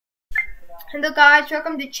Hello guys,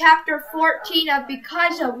 welcome to chapter 14 of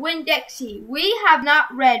Because of Winn Dixie. We have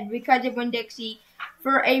not read Because of Winn Dixie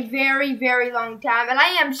for a very, very long time, and I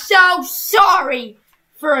am so sorry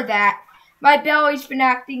for that. My belly's been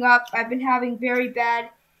acting up. I've been having very bad,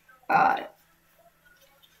 I've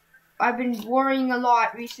been worrying a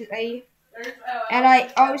lot recently, and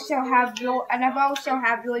I've also have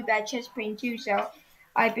really bad chest pain too, so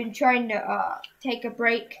I've been trying to take a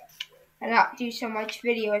break and not do so much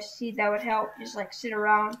videos. See, that would help. Just like sit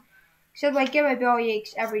around. So I get my belly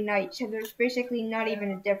aches every night, so there's basically not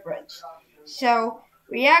even a difference. So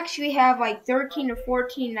we actually have like 13 or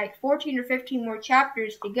 14, like 14 or 15 more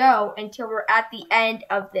chapters to go until we're at the end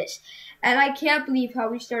of this. And I can't believe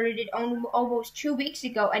how we started it almost 2 weeks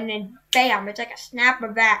ago, and then bam, it's like a snap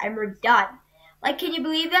of that, and we're done. Like, can you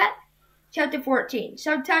believe that? Chapter 14.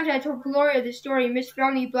 Sometimes I told Gloria the story Miss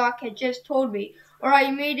Felny Block had just told me, or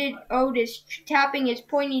I made Otis tapping his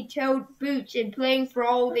pointy-toed boots and playing for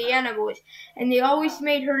all the animals, and they always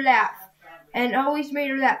made her laugh.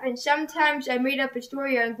 And sometimes I made up a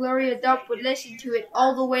story and Gloria Dump would listen to it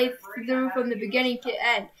all the way through from the beginning to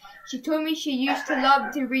end. She told me she used to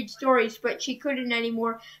love to read stories, but she couldn't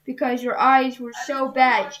anymore because her eyes were so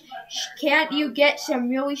bad. Can't you get some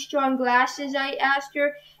really strong glasses? I asked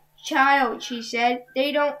her. Child, she said,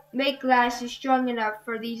 they don't make glasses strong enough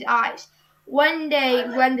for these eyes. One day,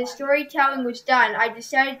 when the storytelling was done, I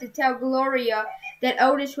decided to tell Gloria that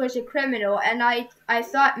Otis was a criminal, and I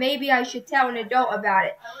thought maybe I should tell an adult about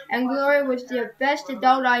it. And Gloria was the best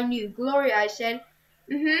adult I knew. Gloria, I said.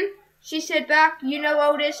 She said back, you know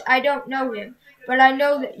Otis, I don't know him, but I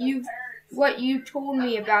know that what you told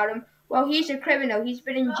me about him. Well, he's a criminal. He's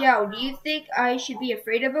been in jail. Do you think I should be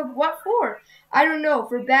afraid of him? What for? I don't know.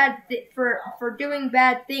 For doing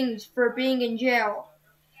bad things, for being in jail.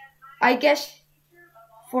 I guess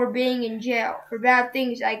for being in jail. For bad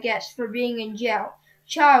things, I guess, for being in jail.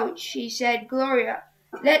 Child, she said, Gloria,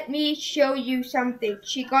 let me show you something.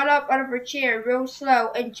 She got up out of her chair real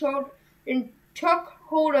slow and took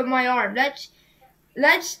hold of my arm.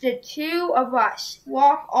 Let's the two of us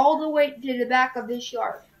walk all the way to the back of this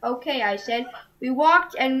yard. Okay, I said. We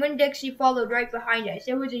walked, and Winn Dixie followed right behind us.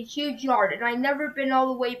 It was a huge yard, and I'd never been all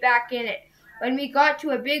the way back in it. When we got to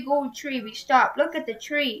a big old tree, we stopped. Look at the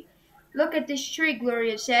tree. Look at this tree,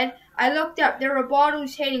 Gloria said. I looked up. There were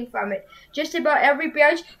bottles hanging from it. Just about every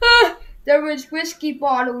branch, there was whiskey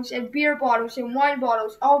bottles and beer bottles and wine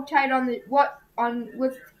bottles, all tied on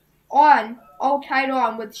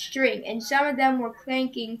with string, and some of them were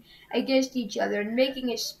clanking against each other and making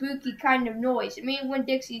a spooky kind of noise. Me and Winn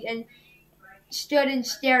Dixie stood and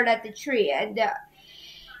stared at the tree and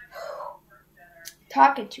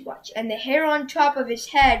talking too much, and the hair on top of his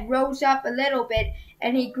head rose up a little bit,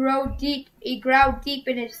 and he growled deep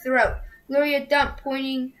in his throat. Gloria Dump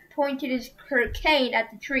pointed her cane at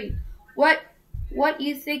the tree. What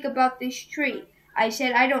you think about this tree? I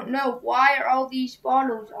said, I don't know. Why are all these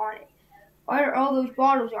bottles on it? Why are all those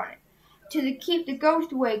bottles on it? To keep the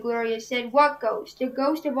ghost away, Gloria said. What ghost? The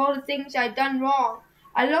ghost of all the things I'd done wrong.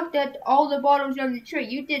 I looked at all the bottles on the tree.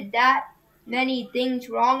 You did that many things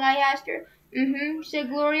wrong? I asked her. Said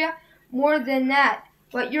Gloria. More than that.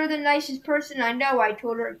 But you're the nicest person I know, I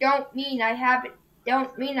told her. Don't mean I haven't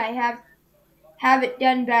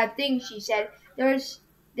done bad things, she said. There's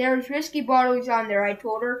whiskey bottles on there, I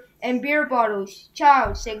told her, and beer bottles.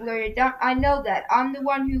 Child, said Gloria Dump, I know that. I'm the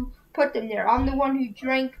one who put them there. I'm the one who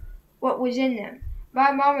drank what was in them.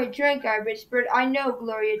 My mama drank, I whispered. I know,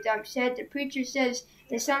 Gloria Dump said. The preacher says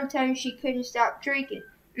that sometimes she couldn't stop drinking.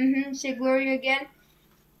 Said Gloria again.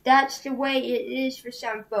 That's the way it is for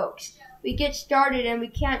some folks. We get started and we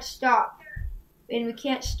can't stop.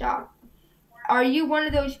 Are you one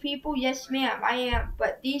of those people? Yes, ma'am, I am.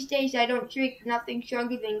 But these days I don't drink nothing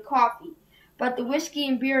stronger than coffee. But the whiskey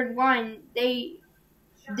and beer and wine,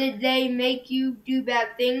 did they make you do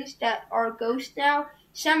bad things that are ghosts now?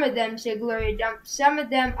 Some of them, said Gloria Dump. Some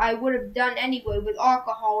of them I would have done anyway, with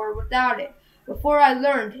alcohol or without it. Before I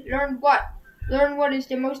learned. Learned what? Learn what is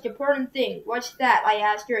the most important thing. What's that? I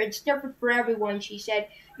asked her. It's different for everyone, she said.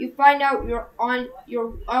 You find out you're on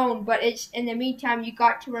your own, but in the meantime you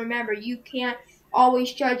got to remember you can't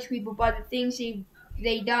always judge people by the things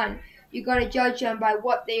they done. You got to judge them by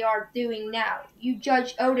what they are doing now. You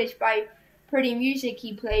judge Otis by pretty music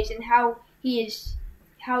he plays and how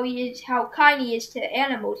kind he is to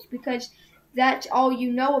animals, because that's all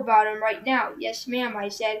you know about him right now. Yes, ma'am, I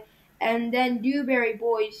said. And then Dewberry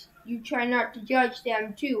boys, you try not to judge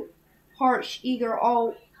them too harsh either.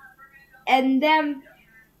 And them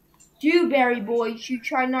Dewberry boys, you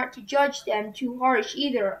try not to judge them too harsh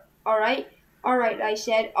either. All right, I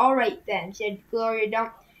said. All right then, said Gloria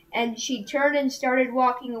Dump. and she turned and started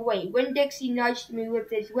walking away. When Dixie nudged me with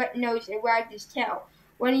his wet nose and wagged his tail.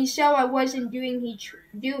 When he saw I wasn't doing, he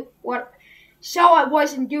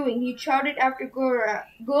trotted after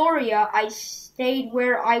Gloria. I stayed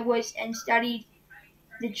where I was and studied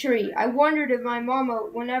the tree. I wondered if my mama,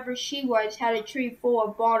 whenever she was, had a tree full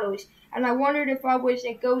of bottles, and I wondered if I was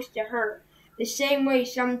a ghost to her, the same way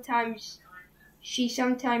she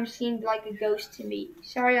sometimes seemed like a ghost to me.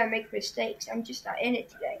 Sorry I make mistakes. I'm just not in it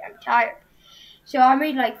today. I'm tired. So I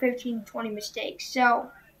made like 15, 20 mistakes.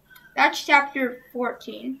 So that's chapter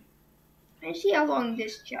 14. Let's see how long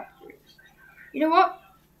this chapter is. You know what?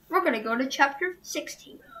 We're going to go to chapter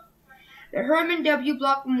 16. The Herman W.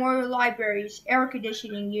 Block Memorial Library's air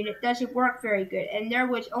conditioning unit doesn't work very good, and there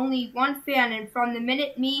was only one fan, and from the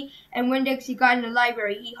minute me and Winn Dixie got in the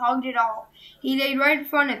library, he hogged it all. He laid right in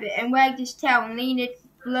front of it and wagged his tail and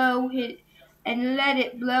let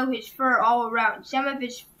it blow his fur all around. Some of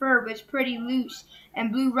his fur was pretty loose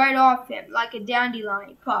and blew right off him like a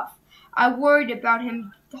dandelion puff. I worried about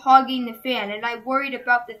him hogging the fan, and I worried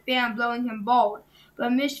about the fan blowing him bald,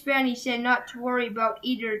 but Miss Fanny said not to worry about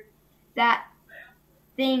either that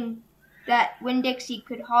Winn Dixie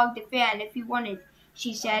could hog the fan if he wanted,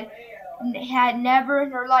 she said. Had never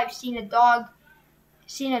in her life seen a dog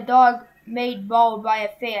made bald by a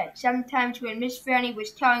fan. Sometimes when Miss Fanny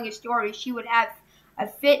was telling a story, she would have a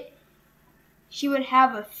fit.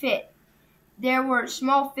 There were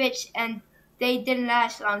small fits and they didn't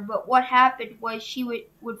last long, but what happened was she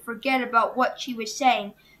would forget about what she was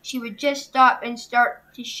saying. She would just stop and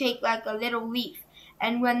start to shake like a little leaf.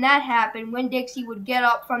 And when that happened, Winn Dixie would get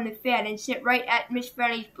up from the fan and sit right at Miss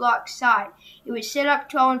Fanny's block's side. He would sit up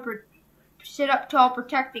tall,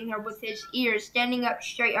 protecting her with his ears standing up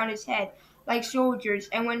straight on his head, like soldiers.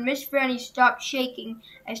 And when Miss Fanny stopped shaking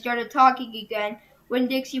and started talking again, Winn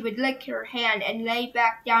Dixie would lick her hand and lay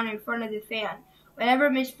back down in front of the fan. Whenever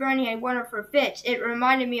Miss Fanny had one of her fits, it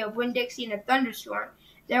reminded me of Winn Dixie in a thunderstorm.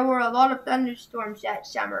 There were a lot of thunderstorms that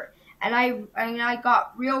summer, and I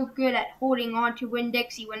got real good at holding on to Winn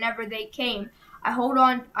Dixie whenever they came. I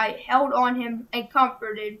held on him and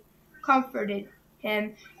comforted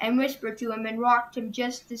him and whispered to him and rocked him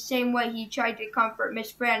just the same way he tried to comfort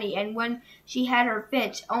Miss Fanny. And when she had her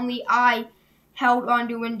fits, only I held on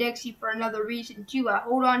to Winn Dixie for another reason too. I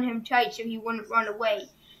held on him tight so he wouldn't run away.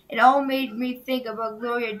 It all made me think about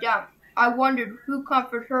Gloria Dump. I wondered who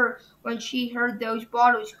comforted her when she heard those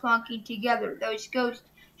bottles clunking together, those ghosts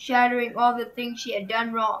shattering all the things she had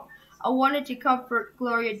done wrong. I wanted to comfort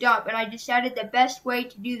Gloria Dump, and I decided the best way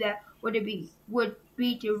to do that would be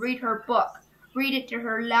to read her book. Read it to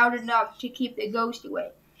her loud enough to keep the ghost away.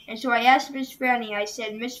 And so I asked Miss Fanny, I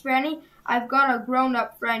said, Miss Fanny, I've got a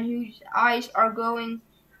grown-up friend whose eyes are going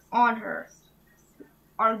on her.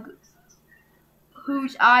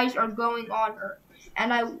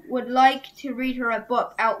 And I would like to read her a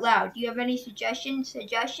book out loud. Do you have any suggestions?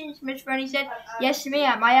 Miss Fanny said. Yes,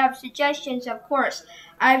 ma'am. I have suggestions, of course.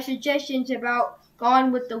 I have suggestions about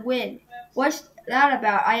Gone with the Wind. What's that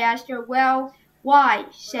about? I asked her. Well, why?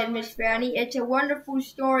 Said Miss Fanny. It's a wonderful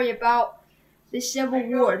story about the Civil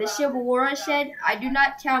War. The Civil War, I said. I do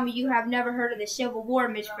not tell me you have never heard of the Civil War,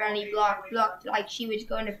 Miss Fanny looked like she was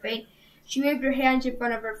going to faint. She waved her hands in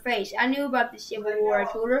front of her face. I knew about the Civil War, I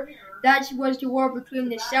told her. That was the war between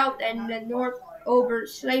the South and the North over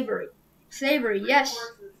slavery. Slavery, yes,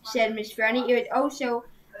 said Miss Fanny. It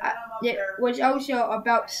was also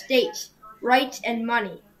about states, rights, and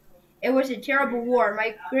money. It was a terrible war.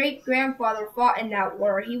 My great-grandfather fought in that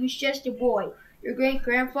war. He was just a boy. Your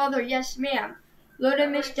great-grandfather? Yes, ma'am. Little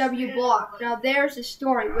Miss W. Block. Now there's the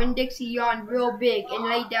story. Winn Dixie yawned real big and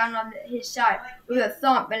lay down on his side with a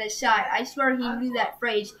thump and a sigh. I swear he knew that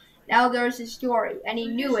phrase. Now there's the story, and he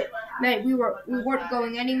knew it meant we weren't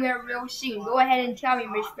going anywhere real soon. Go ahead and tell me,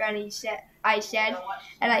 Miss Fanny, I said,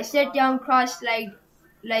 and I sat down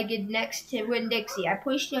cross-legged next to Winn Dixie. I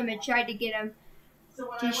pushed him and tried to get him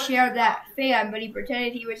to share that fan, but he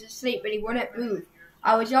pretended he was asleep, but he wouldn't move.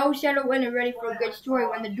 I was all settled in and ready for a good story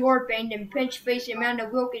when the door banged and pinch-faced Amanda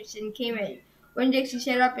Wilkinson came in. Winn Dixie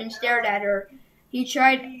sat up and stared at her. He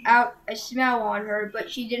tried out a smile on her, but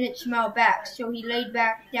she didn't smile back, so he laid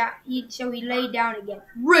down again.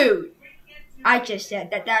 Rude! I just said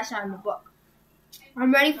that's not in the book.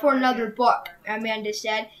 I'm ready for another book, Amanda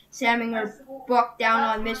said, slamming her book down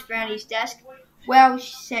on Miss Fanny's desk. Well,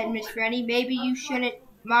 said Miss Fanny, maybe you shouldn't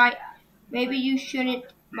mind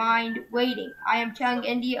waiting. I am telling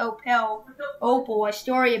Opal a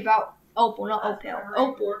story about Opal,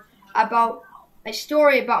 about a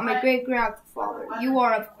story about my great-grandfather. You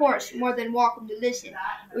are, of course, more than welcome to listen.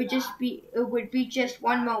 It would be just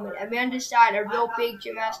one moment. Amanda sighed a real big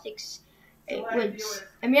dramatic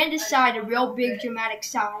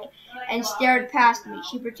sigh and stared past me.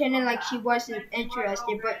 She pretended like she wasn't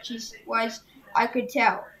interested, but she was, I could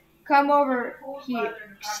tell. Come over here.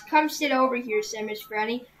 Come sit over here, said Miss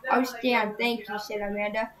Franny. Oh, stand, thank you, said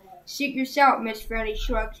Amanda. Suit yourself, Miss Franny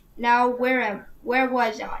shrugged. Now, where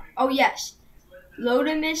was I? Oh, yes.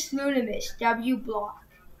 Lunamus, W. Block.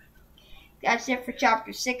 That's it for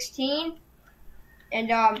chapter 16. And,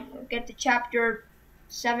 we'll get to chapter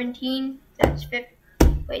 17. That's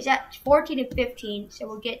 14 and 15. So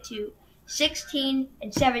we'll get to 16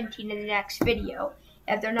 and 17 in the next video,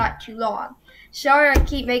 if they're not too long. Sorry I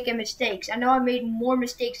keep making mistakes. I know I made more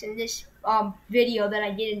mistakes in this video than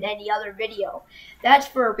I did in any other video. That's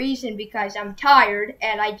for a reason, because I'm tired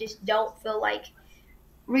and I just don't feel like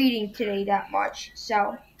reading today that much.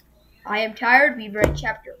 So I am tired. We've read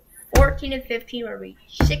chapter 14 and 15. We'll read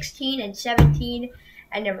 16 and 17.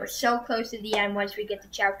 And then we're so close to the end. Once we get to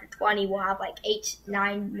chapter 20, we'll have like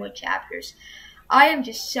 8-9 more chapters. I am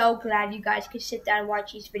just so glad you guys could sit down and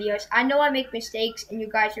watch these videos. I know I make mistakes, and you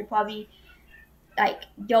guys are probably like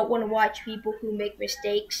don't want to watch people who make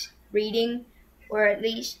mistakes reading, or at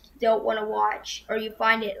least don't want to watch, or you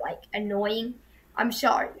find it like annoying. I'm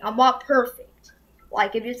sorry. I'm not perfect.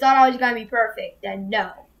 Like, if you thought I was going to be perfect, then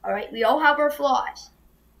no. Alright? We all have our flaws.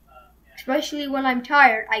 Especially when I'm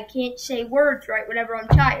tired. I can't say words right whenever I'm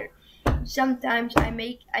tired. Sometimes I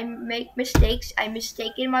make mistakes. I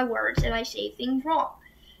mistake in my words, and I say things wrong.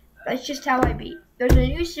 That's just how I be. There's a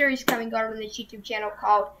new series coming out on this YouTube channel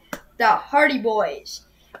called The Hardy Boys.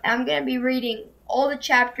 And I'm gonna be reading all the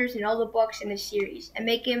chapters and all the books in the series, and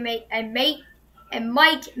might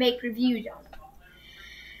make reviews on them.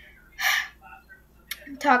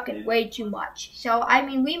 I'm talking way too much. So I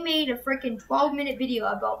mean, we made a freaking 12-minute video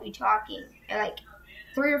about me talking, and like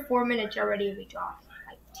 3 or 4 minutes already of me talking,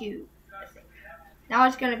 like 2. Now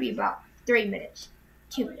it's going to be about 3 minutes.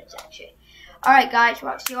 2 minutes, actually. Alright, guys.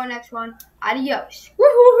 Well, see you on the next one. Adios.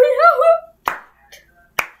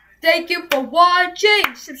 Thank you for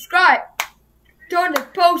watching. Subscribe. Turn the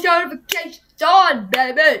post notifications on,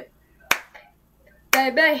 baby.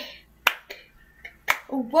 Baby.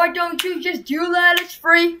 Why don't you just do that? It's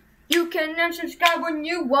free. You can unsubscribe when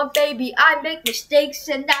you want, baby. I make mistakes,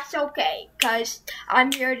 and that's okay, 'cause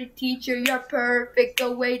I'm here to teach you you're perfect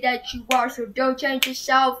the way that you are. So don't change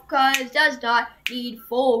yourself, 'cause that's not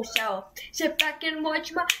needful. So sit back and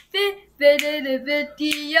watch my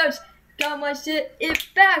videos. Come on, sit it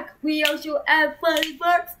back. We also have funny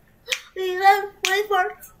parts. We have funny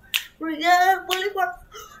parts. We have funny parts.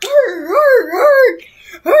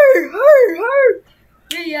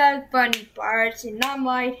 We have funny parts, and I'm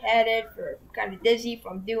lightheaded, kind of dizzy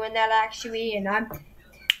from doing that actually, and I'm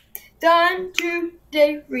done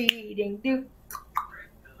today reading.